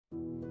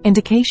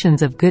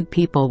Indications of good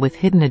people with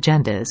hidden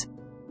agendas.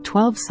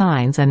 12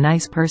 signs a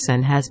nice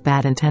person has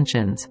bad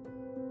intentions.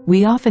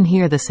 We often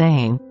hear the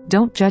saying,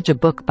 "Don't judge a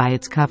book by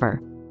its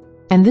cover."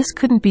 And this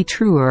couldn't be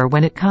truer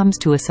when it comes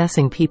to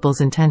assessing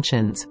people's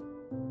intentions.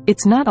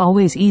 It's not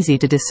always easy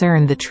to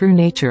discern the true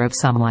nature of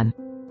someone,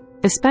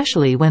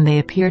 especially when they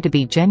appear to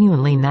be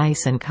genuinely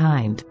nice and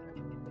kind.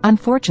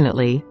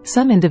 Unfortunately,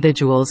 some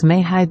individuals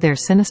may hide their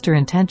sinister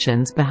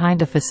intentions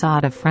behind a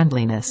facade of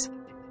friendliness.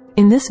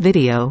 In this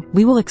video,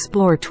 we will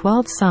explore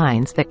 12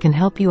 signs that can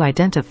help you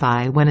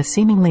identify when a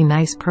seemingly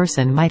nice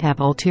person might have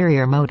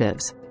ulterior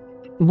motives.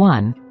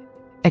 1.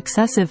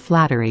 Excessive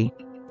flattery.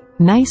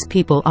 Nice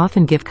people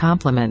often give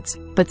compliments,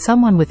 but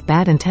someone with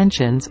bad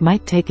intentions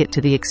might take it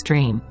to the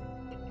extreme.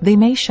 They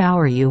may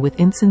shower you with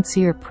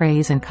insincere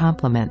praise and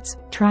compliments,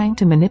 trying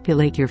to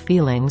manipulate your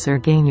feelings or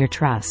gain your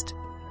trust.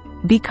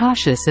 Be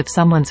cautious if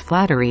someone's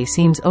flattery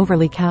seems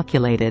overly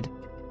calculated.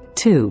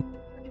 2.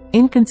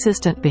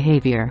 Inconsistent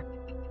behavior.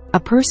 A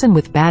person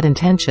with bad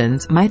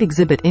intentions might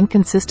exhibit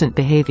inconsistent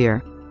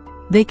behavior.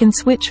 They can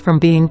switch from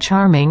being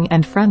charming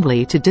and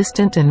friendly to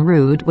distant and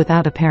rude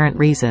without apparent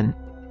reason.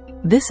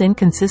 This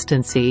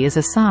inconsistency is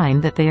a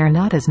sign that they are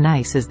not as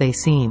nice as they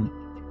seem.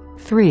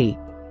 3.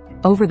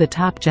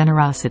 Over-the-top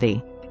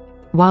generosity.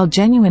 While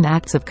genuine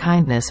acts of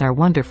kindness are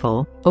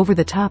wonderful,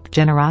 over-the-top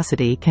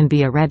generosity can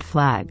be a red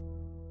flag.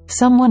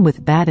 Someone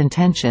with bad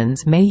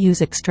intentions may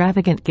use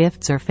extravagant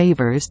gifts or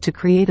favors to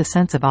create a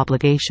sense of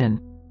obligation,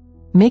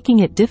 making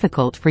it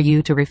difficult for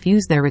you to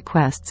refuse their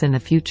requests in the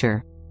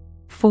future.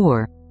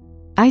 4.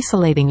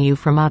 Isolating you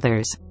from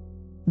others.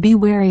 Be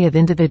wary of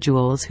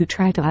individuals who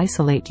try to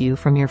isolate you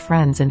from your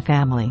friends and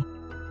family.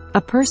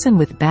 A person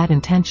with bad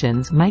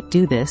intentions might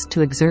do this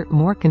to exert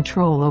more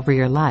control over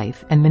your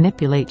life and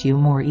manipulate you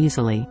more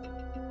easily.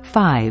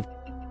 5.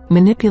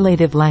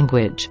 Manipulative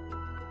language.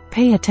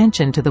 Pay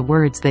attention to the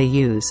words they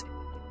use.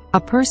 A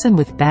person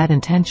with bad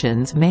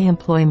intentions may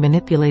employ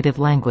manipulative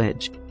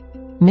language,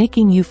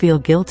 making you feel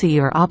guilty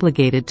or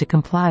obligated to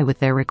comply with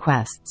their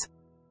requests.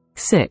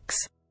 6.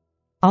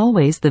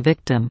 Always the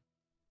victim.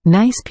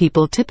 Nice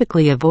people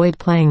typically avoid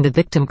playing the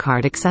victim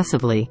card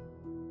excessively.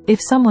 If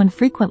someone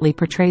frequently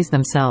portrays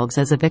themselves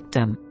as a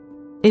victim,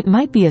 it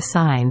might be a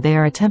sign they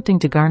are attempting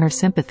to garner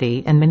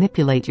sympathy and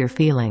manipulate your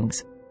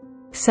feelings.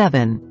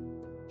 7.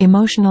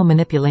 Emotional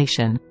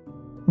manipulation.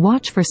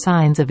 Watch for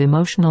signs of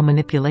emotional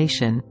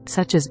manipulation,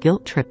 such as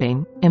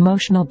guilt-tripping,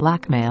 emotional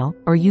blackmail,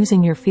 or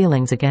using your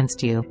feelings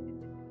against you.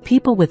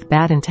 People with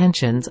bad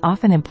intentions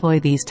often employ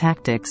these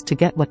tactics to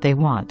get what they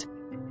want.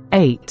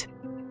 8.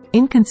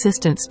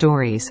 Inconsistent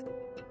stories.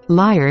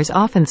 Liars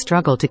often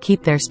struggle to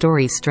keep their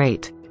stories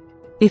straight.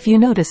 If you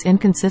notice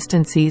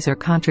inconsistencies or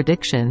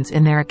contradictions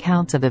in their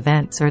accounts of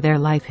events or their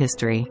life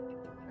history,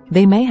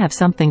 they may have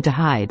something to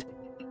hide.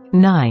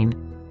 9.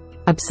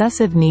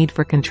 Obsessive need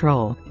for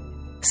control.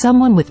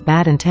 Someone with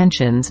bad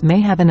intentions may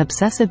have an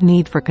obsessive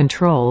need for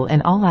control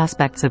in all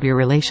aspects of your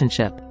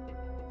relationship.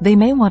 They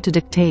may want to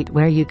dictate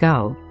where you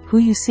go, who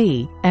you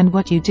see, and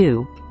what you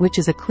do, which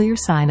is a clear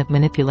sign of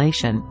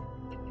manipulation.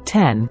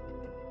 10.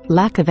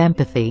 Lack of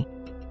empathy.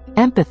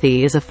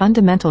 Empathy is a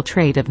fundamental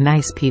trait of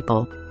nice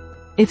people.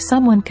 If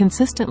someone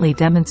consistently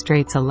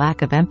demonstrates a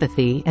lack of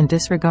empathy and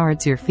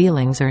disregards your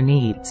feelings or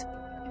needs,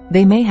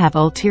 they may have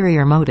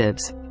ulterior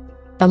motives.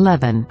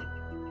 11.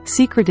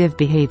 Secretive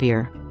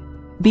behavior.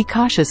 Be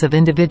cautious of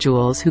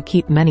individuals who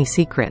keep many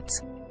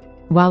secrets.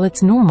 While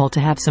it's normal to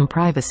have some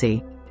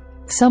privacy,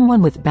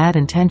 someone with bad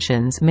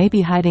intentions may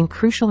be hiding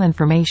crucial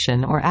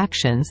information or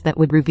actions that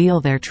would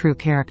reveal their true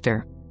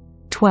character.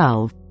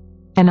 12.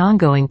 An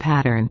ongoing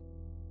pattern.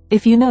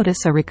 If you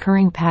notice a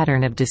recurring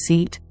pattern of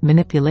deceit,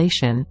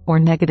 manipulation, or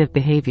negative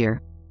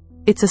behavior,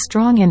 it's a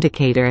strong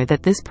indicator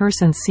that this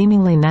person's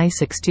seemingly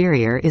nice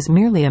exterior is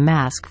merely a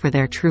mask for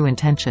their true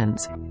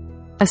intentions.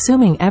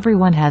 Assuming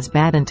everyone has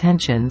bad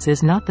intentions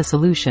is not the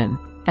solution,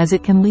 as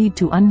it can lead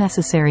to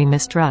unnecessary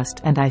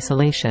mistrust and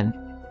isolation.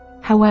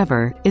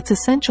 However, it's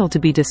essential to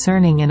be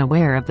discerning and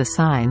aware of the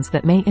signs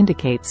that may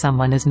indicate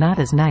someone is not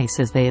as nice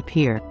as they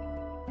appear.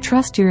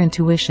 Trust your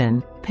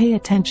intuition, pay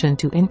attention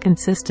to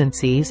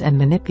inconsistencies and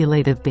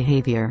manipulative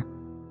behavior,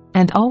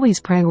 and always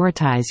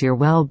prioritize your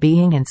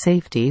well-being and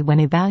safety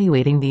when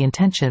evaluating the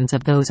intentions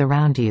of those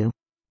around you.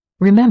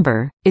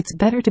 Remember, it's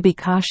better to be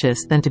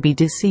cautious than to be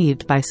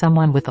deceived by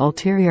someone with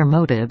ulterior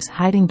motives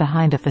hiding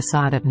behind a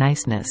facade of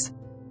niceness.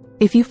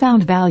 If you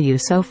found value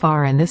so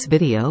far in this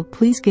video,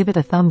 please give it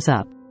a thumbs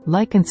up,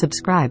 like and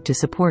subscribe to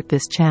support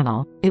this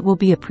channel. It will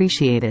be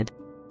appreciated.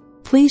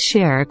 Please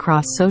share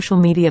across social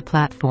media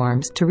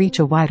platforms to reach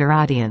a wider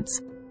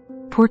audience.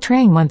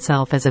 Portraying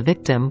oneself as a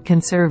victim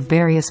can serve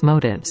various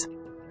motives,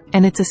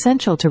 and it's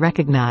essential to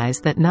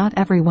recognize that not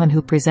everyone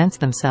who presents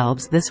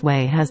themselves this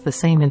way has the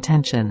same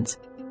intentions.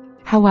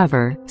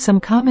 However, some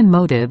common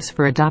motives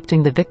for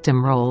adopting the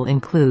victim role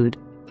include: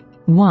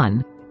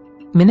 1.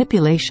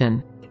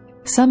 Manipulation.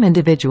 Some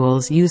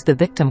individuals use the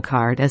victim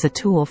card as a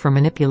tool for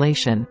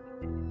manipulation.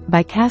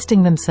 By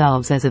casting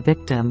themselves as a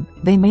victim,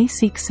 they may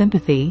seek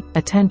sympathy,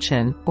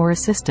 attention, or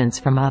assistance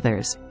from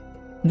others.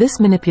 This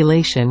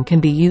manipulation can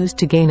be used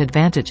to gain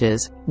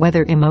advantages,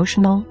 whether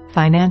emotional,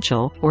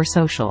 financial, or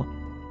social.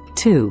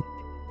 2.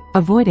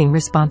 Avoiding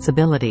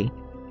responsibility.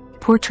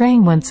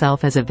 Portraying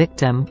oneself as a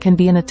victim can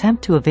be an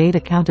attempt to evade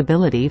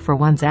accountability for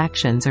one's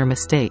actions or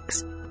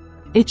mistakes.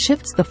 It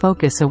shifts the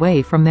focus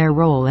away from their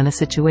role in a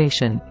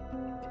situation,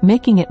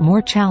 making it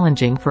more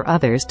challenging for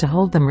others to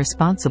hold them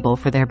responsible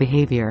for their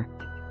behavior.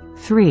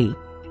 3.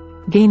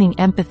 Gaining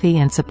empathy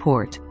and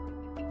support.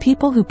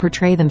 People who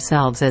portray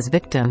themselves as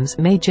victims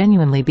may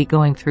genuinely be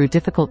going through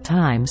difficult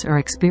times or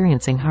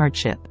experiencing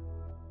hardship.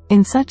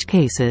 In such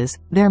cases,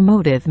 their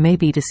motive may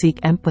be to seek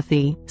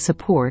empathy,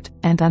 support,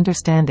 and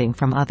understanding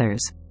from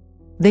others.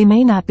 They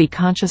may not be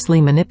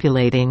consciously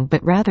manipulating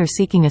but rather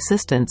seeking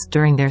assistance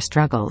during their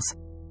struggles.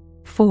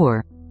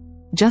 4.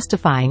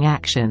 Justifying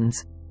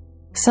actions.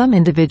 Some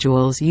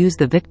individuals use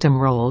the victim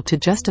role to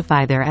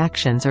justify their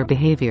actions or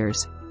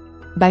behaviors.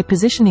 By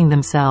positioning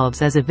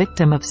themselves as a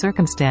victim of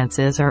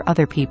circumstances or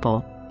other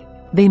people,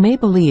 they may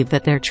believe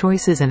that their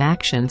choices and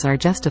actions are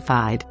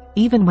justified,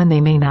 even when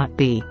they may not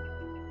be.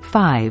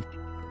 5.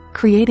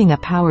 Creating a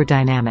power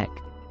dynamic.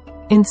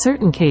 In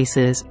certain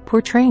cases,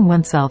 portraying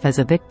oneself as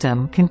a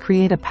victim can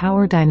create a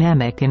power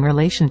dynamic in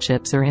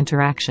relationships or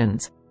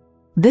interactions.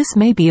 This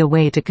may be a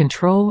way to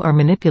control or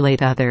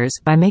manipulate others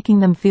by making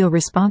them feel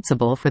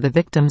responsible for the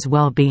victim's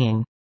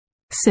well-being.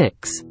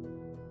 6.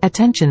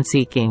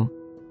 Attention-seeking.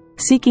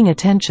 Seeking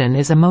attention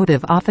is a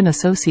motive often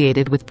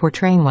associated with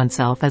portraying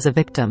oneself as a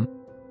victim.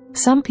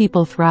 Some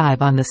people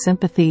thrive on the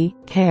sympathy,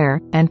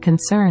 care, and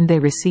concern they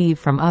receive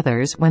from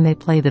others when they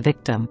play the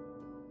victim,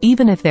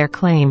 even if their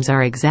claims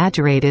are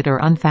exaggerated or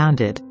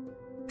unfounded.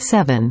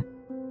 7.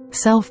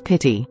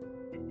 Self-pity.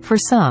 For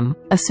some,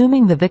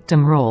 assuming the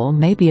victim role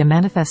may be a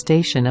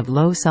manifestation of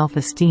low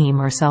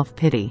self-esteem or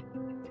self-pity.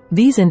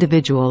 These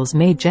individuals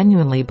may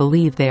genuinely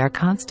believe they are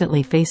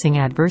constantly facing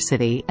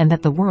adversity and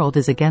that the world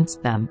is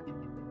against them.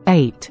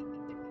 8.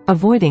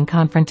 Avoiding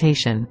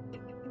confrontation.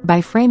 By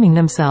framing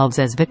themselves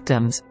as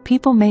victims,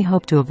 people may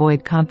hope to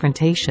avoid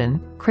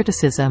confrontation,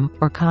 criticism,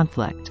 or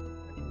conflict.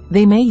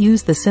 They may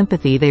use the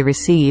sympathy they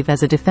receive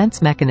as a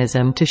defense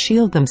mechanism to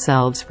shield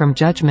themselves from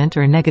judgment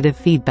or negative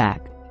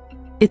feedback.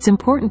 It's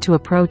important to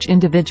approach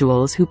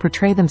individuals who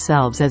portray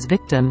themselves as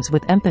victims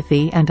with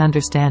empathy and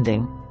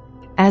understanding,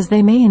 as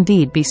they may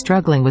indeed be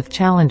struggling with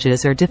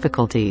challenges or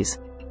difficulties.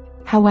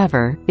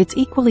 However, it's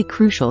equally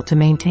crucial to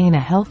maintain a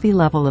healthy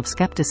level of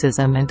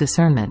skepticism and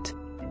discernment,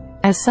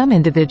 as some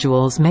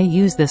individuals may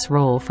use this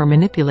role for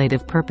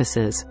manipulative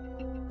purposes.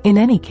 In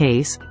any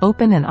case,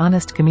 open and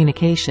honest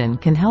communication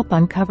can help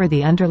uncover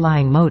the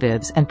underlying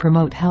motives and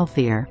promote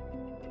healthier,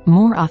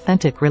 more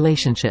authentic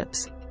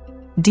relationships.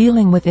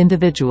 Dealing with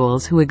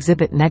individuals who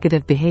exhibit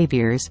negative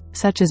behaviors,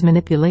 such as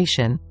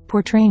manipulation,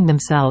 portraying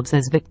themselves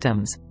as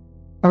victims,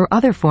 or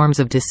other forms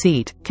of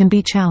deceit, can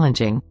be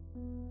challenging.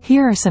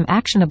 Here are some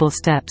actionable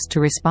steps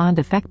to respond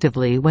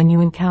effectively when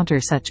you encounter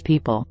such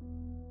people.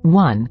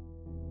 1.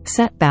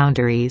 Set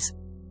boundaries.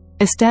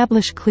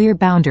 Establish clear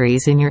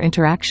boundaries in your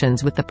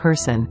interactions with the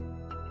person.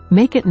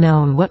 Make it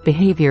known what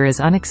behavior is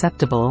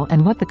unacceptable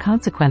and what the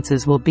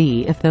consequences will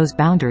be if those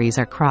boundaries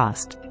are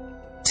crossed.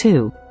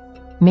 2.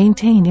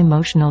 Maintain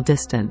emotional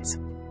distance.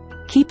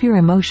 Keep your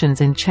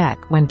emotions in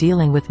check when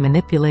dealing with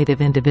manipulative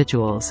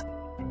individuals.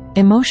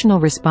 Emotional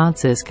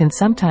responses can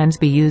sometimes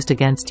be used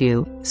against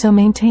you, so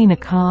maintain a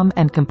calm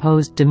and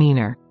composed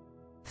demeanor.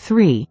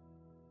 3.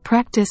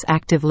 Practice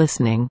active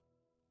listening.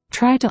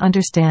 Try to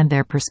understand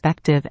their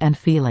perspective and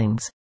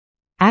feelings.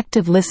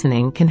 Active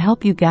listening can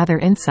help you gather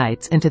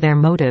insights into their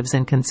motives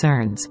and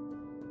concerns.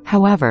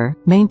 However,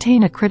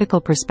 maintain a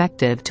critical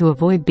perspective to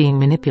avoid being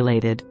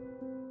manipulated.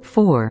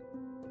 4.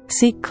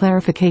 Seek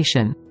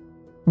clarification.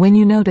 When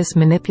you notice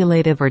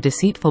manipulative or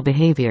deceitful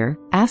behavior,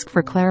 ask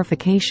for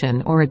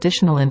clarification or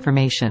additional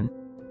information.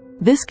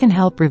 This can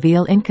help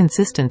reveal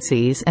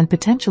inconsistencies and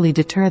potentially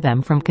deter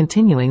them from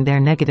continuing their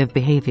negative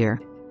behavior.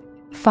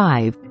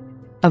 5.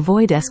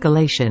 Avoid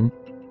escalation.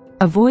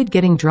 Avoid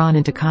getting drawn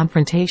into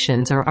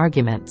confrontations or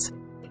arguments.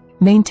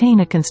 Maintain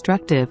a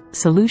constructive,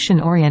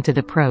 solution-oriented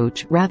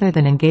approach rather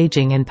than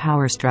engaging in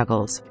power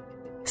struggles.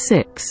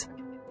 6.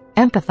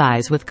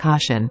 Empathize with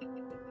caution.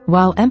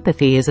 While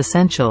empathy is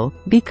essential,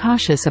 be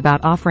cautious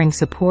about offering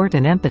support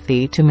and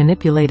empathy to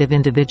manipulative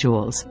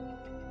individuals.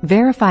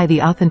 Verify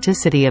the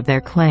authenticity of their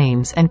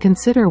claims and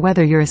consider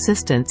whether your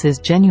assistance is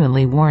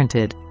genuinely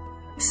warranted.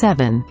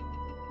 7.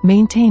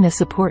 Maintain a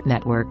support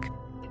network.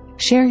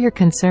 Share your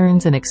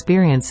concerns and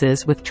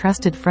experiences with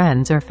trusted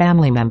friends or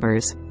family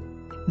members.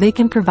 They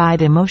can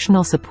provide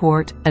emotional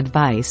support,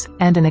 advice,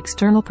 and an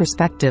external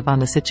perspective on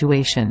the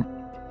situation.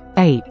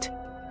 8.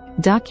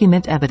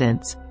 Document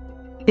evidence.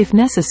 If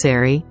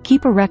necessary,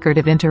 keep a record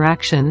of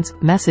interactions,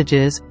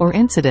 messages, or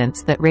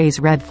incidents that raise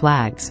red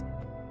flags.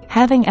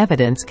 Having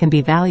evidence can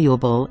be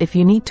valuable if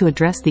you need to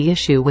address the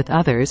issue with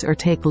others or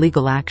take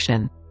legal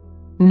action.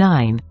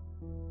 9.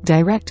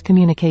 Direct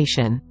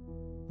communication.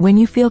 When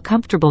you feel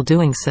comfortable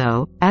doing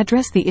so,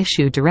 address the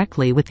issue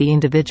directly with the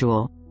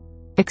individual.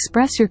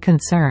 Express your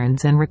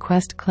concerns and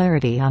request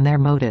clarity on their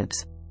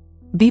motives.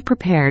 Be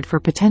prepared for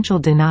potential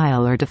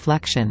denial or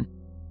deflection.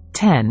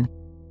 10.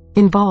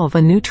 Involve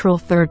a neutral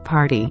third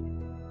party.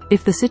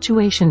 If the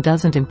situation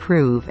doesn't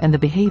improve and the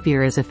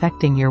behavior is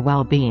affecting your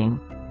well-being,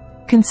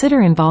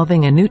 consider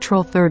involving a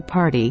neutral third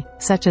party,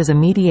 such as a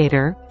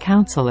mediator,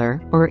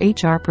 counselor, or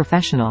HR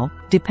professional,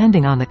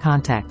 depending on the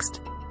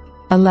context.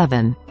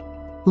 11.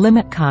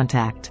 Limit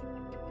contact.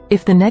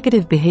 If the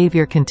negative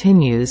behavior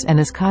continues and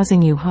is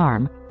causing you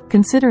harm,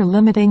 consider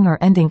limiting or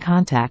ending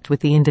contact with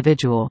the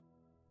individual.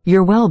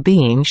 Your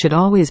well-being should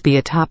always be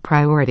a top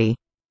priority.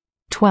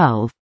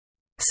 12.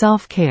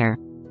 Self-care.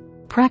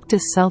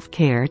 Practice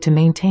self-care to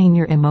maintain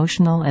your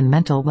emotional and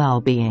mental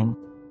well-being.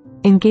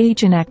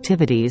 Engage in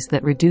activities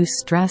that reduce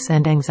stress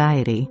and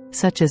anxiety,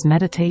 such as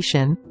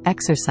meditation,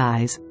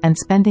 exercise, and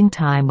spending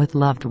time with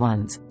loved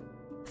ones.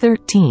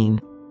 13.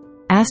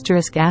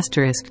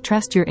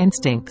 Trust your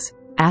instincts.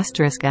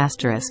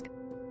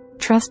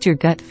 Trust your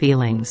gut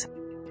feelings.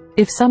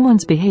 If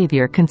someone's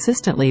behavior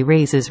consistently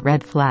raises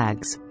red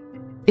flags,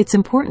 it's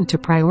important to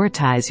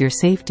prioritize your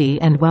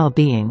safety and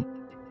well-being.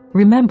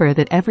 Remember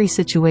that every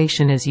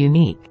situation is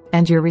unique,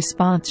 and your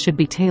response should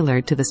be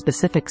tailored to the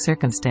specific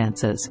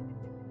circumstances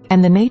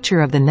and the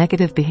nature of the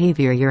negative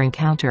behavior you're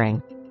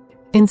encountering.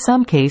 In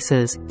some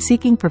cases,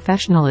 seeking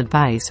professional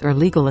advice or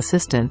legal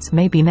assistance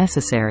may be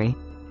necessary.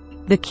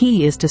 The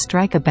key is to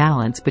strike a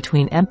balance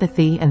between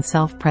empathy and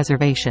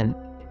self-preservation,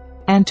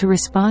 and to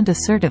respond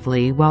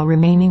assertively while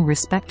remaining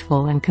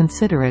respectful and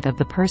considerate of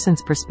the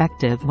person's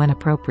perspective when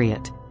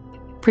appropriate.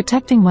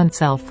 Protecting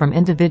oneself from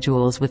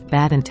individuals with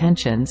bad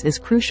intentions is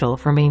crucial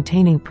for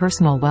maintaining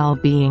personal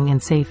well-being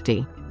and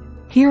safety.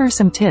 Here are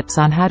some tips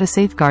on how to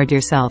safeguard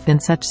yourself in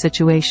such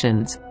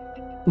situations.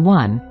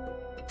 1.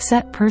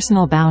 Set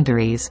personal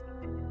boundaries.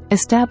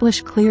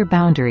 Establish clear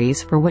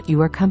boundaries for what you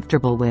are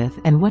comfortable with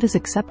and what is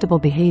acceptable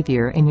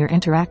behavior in your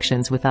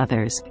interactions with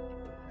others.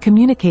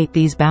 Communicate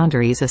these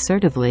boundaries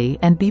assertively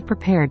and be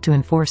prepared to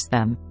enforce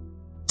them.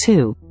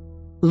 2.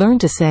 Learn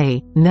to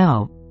say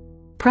no.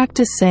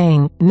 Practice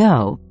saying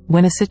no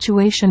when a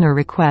situation or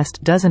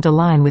request doesn't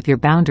align with your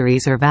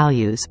boundaries or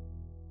values.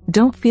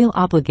 Don't feel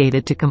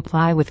obligated to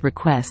comply with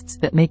requests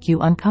that make you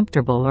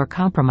uncomfortable or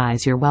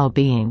compromise your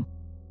well-being.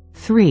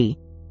 3.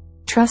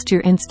 Trust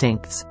your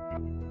instincts.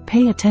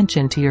 Pay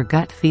attention to your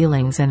gut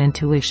feelings and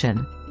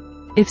intuition.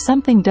 If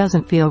something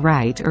doesn't feel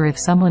right or if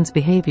someone's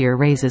behavior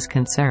raises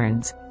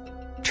concerns,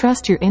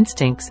 trust your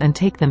instincts and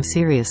take them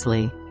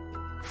seriously.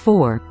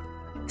 4.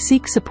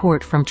 Seek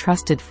support from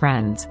trusted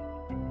friends.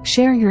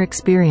 Share your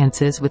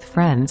experiences with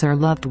friends or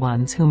loved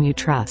ones whom you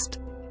trust.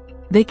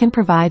 They can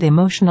provide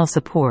emotional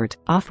support,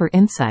 offer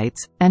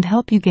insights, and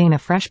help you gain a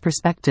fresh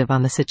perspective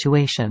on the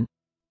situation.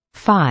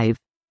 5.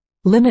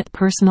 Limit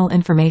personal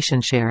information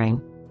sharing.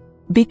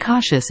 Be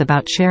cautious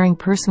about sharing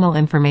personal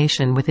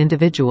information with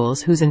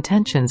individuals whose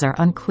intentions are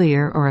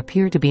unclear or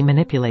appear to be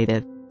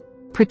manipulative.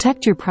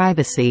 Protect your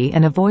privacy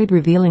and avoid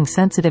revealing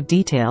sensitive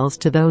details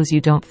to those you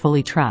don't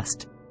fully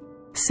trust.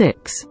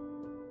 6.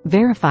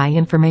 Verify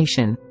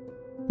information.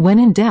 When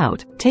in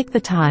doubt, take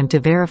the time to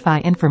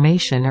verify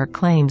information or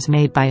claims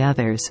made by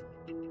others.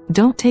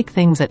 Don't take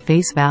things at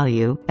face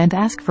value, and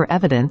ask for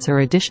evidence or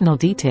additional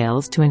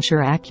details to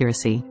ensure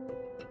accuracy.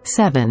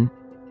 7.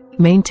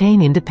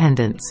 Maintain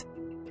independence.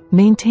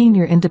 Maintain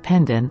your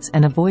independence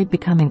and avoid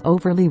becoming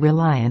overly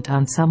reliant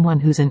on someone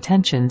whose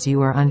intentions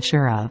you are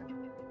unsure of.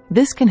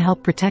 This can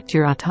help protect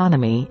your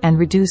autonomy and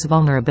reduce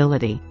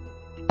vulnerability.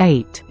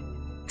 8.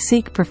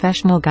 Seek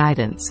professional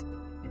guidance.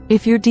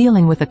 If you're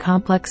dealing with a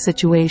complex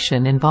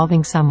situation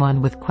involving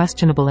someone with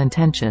questionable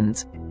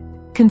intentions,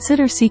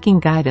 consider seeking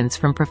guidance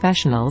from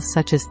professionals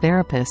such as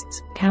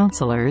therapists,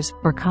 counselors,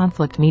 or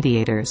conflict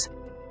mediators.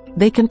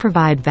 They can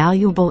provide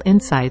valuable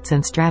insights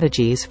and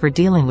strategies for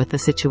dealing with the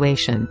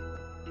situation.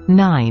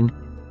 9.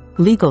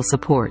 Legal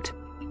support.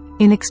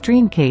 In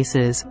extreme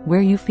cases,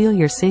 where you feel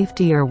your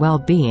safety or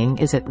well-being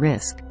is at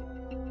risk,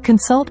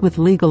 consult with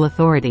legal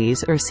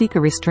authorities or seek a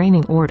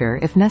restraining order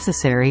if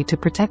necessary to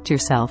protect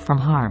yourself from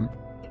harm.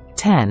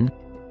 10.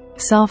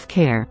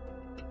 Self-care.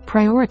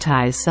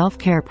 Prioritize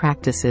self-care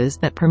practices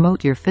that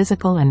promote your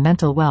physical and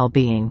mental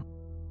well-being.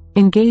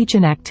 Engage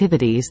in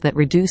activities that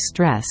reduce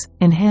stress,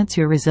 enhance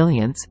your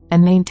resilience,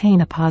 and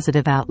maintain a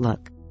positive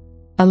outlook.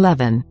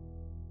 11.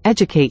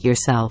 Educate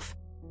yourself.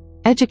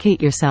 Educate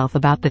yourself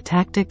about the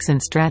tactics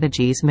and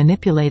strategies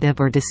manipulative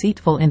or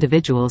deceitful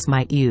individuals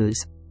might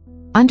use.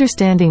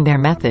 Understanding their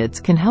methods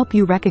can help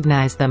you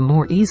recognize them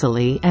more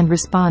easily and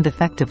respond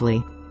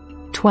effectively.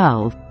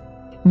 12.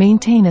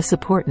 Maintain a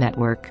support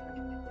network.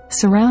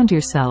 Surround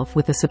yourself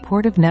with a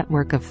supportive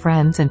network of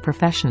friends and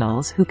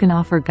professionals who can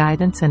offer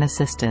guidance and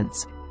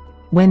assistance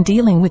when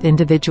dealing with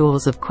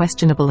individuals of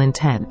questionable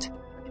intent.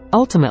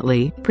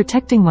 Ultimately,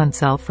 protecting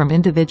oneself from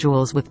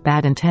individuals with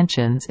bad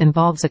intentions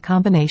involves a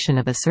combination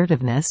of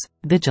assertiveness,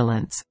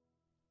 vigilance,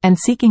 and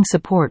seeking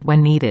support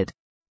when needed.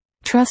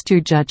 Trust your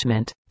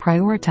judgment,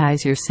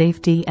 prioritize your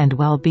safety and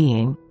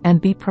well-being, and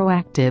be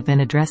proactive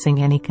in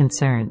addressing any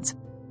concerns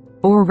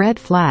or red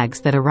flags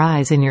that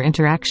arise in your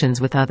interactions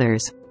with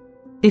others.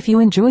 If you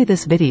enjoy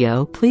this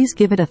video, please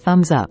give it a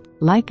thumbs up,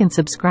 like and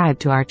subscribe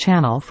to our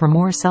channel for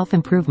more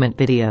self-improvement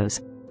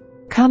videos.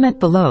 Comment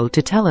below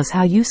to tell us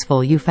how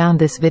useful you found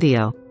this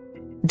video.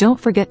 Don't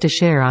forget to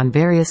share on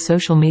various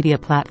social media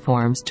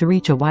platforms to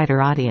reach a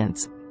wider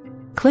audience.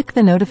 Click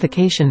the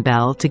notification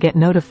bell to get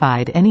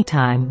notified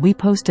anytime we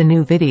post a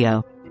new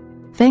video.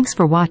 Thanks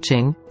for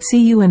watching,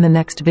 see you in the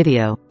next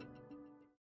video.